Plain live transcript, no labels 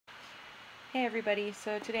Hey everybody,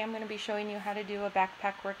 so today I'm going to be showing you how to do a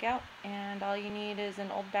backpack workout, and all you need is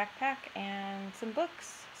an old backpack and some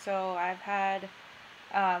books. So I've had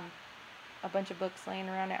um, a bunch of books laying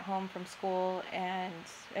around at home from school, and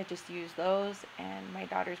I just use those and my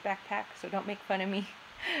daughter's backpack, so don't make fun of me,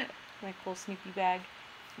 my cool Snoopy bag.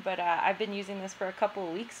 But I've been using this for a couple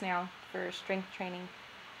of weeks now for strength training,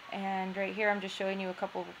 and right here I'm just showing you a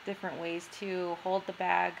couple different ways to hold the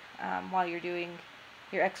bag while you're doing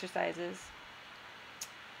your exercises.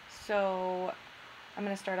 So I'm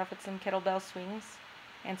going to start off with some kettlebell swings.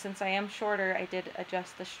 And since I am shorter, I did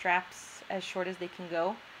adjust the straps as short as they can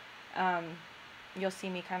go. Um, you'll see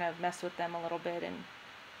me kind of mess with them a little bit and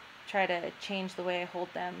try to change the way I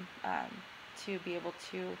hold them to be able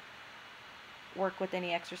to work with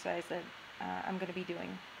any exercise that I'm going to be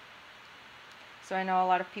doing. So I know a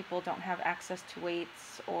lot of people don't have access to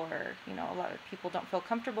weights, or a lot of people don't feel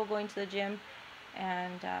comfortable going to the gym,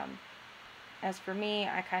 and as for me,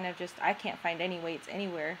 I can't find any weights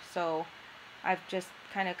anywhere, so I've just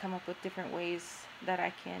kind of come up with different ways that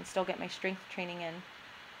I can still get my strength training in.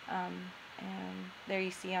 And there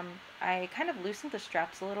you see I kind of loosened the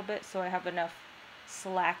straps a little bit so I have enough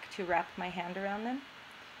slack to wrap my hand around them.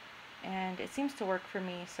 And it seems to work for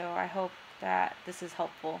me, so I hope that this is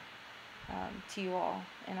helpful to you all.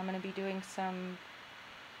 And I'm going to be doing some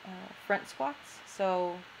front squats.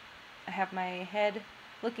 So I have my head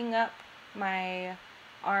looking up, my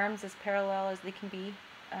arms as parallel as they can be,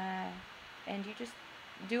 and you just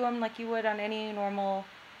do them like you would on any normal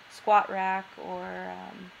squat rack or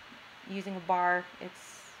using a bar.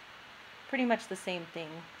 It's pretty much the same thing.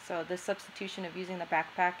 So the substitution of using the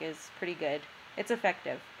backpack is pretty good. It's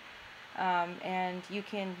effective. And you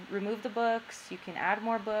can remove the books, you can add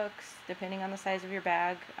more books depending on the size of your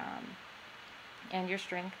bag and your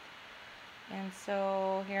strength. And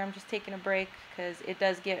so here I'm just taking a break because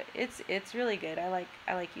it's really good. I like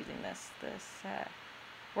using this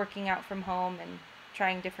working out from home and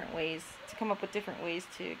trying different ways to come up with different ways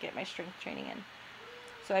to get my strength training in.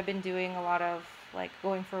 So I've been doing a lot of like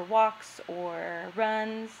going for walks or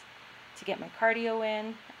runs to get my cardio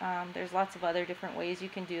in. There's lots of other different ways you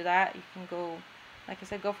can do that. You can go, like I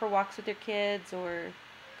said, go for walks with your kids or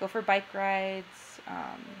go for bike rides.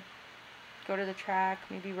 Go to the track,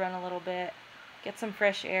 maybe run a little bit, get some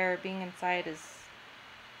fresh air. Being inside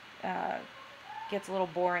gets a little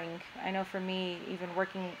boring. I know for me, even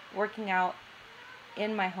working out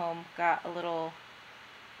in my home got a little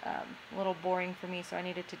boring for me, so I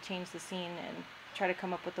needed to change the scene and try to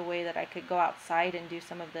come up with a way that I could go outside and do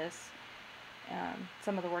some of this,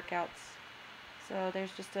 some of the workouts. So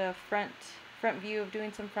there's just a front view of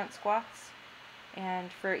doing some front squats. And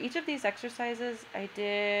for each of these exercises, I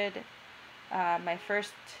did my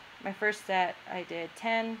first set I did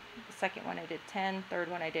 10, the second one I did 10,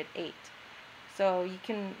 third one I did 8. So you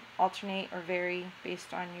can alternate or vary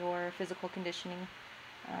based on your physical conditioning.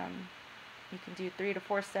 You can do 3 to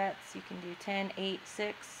 4 sets. You can do 10, 8,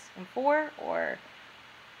 6, and 4, or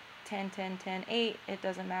 10, 10, 10, 8. It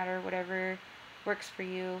doesn't matter, whatever works for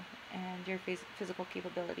you and your physical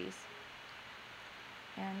capabilities.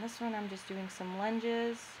 And this one I'm just doing some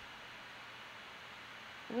lunges.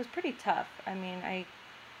 It was pretty tough. I mean,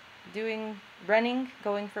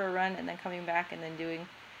 going for a run and then coming back and then doing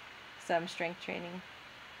some strength training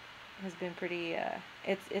has been pretty,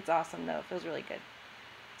 it's awesome though. It feels really good.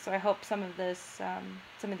 So I hope some of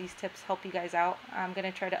these tips help you guys out. I'm going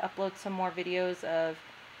to try to upload some more videos of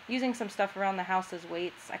using some stuff around the house as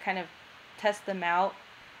weights. I kind of test them out,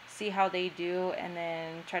 see how they do, and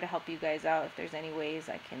then try to help you guys out if there's any ways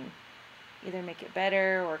I can either make it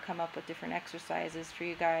better or come up with different exercises for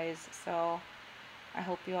you guys. So I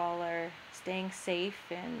hope you all are staying safe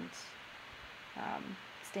and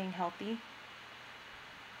staying healthy.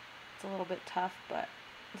 It's a little bit tough, but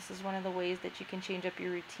this is one of the ways that you can change up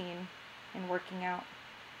your routine in working out.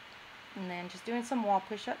 And then just doing some wall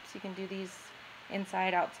push-ups. You can do these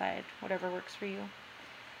inside, outside, whatever works for you.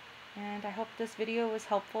 And I hope this video was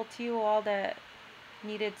helpful to you all that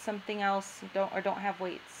needed something else, don't have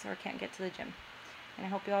weights or can't get to the gym. And I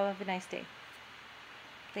hope you all have a nice day.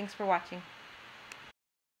 Thanks for watching.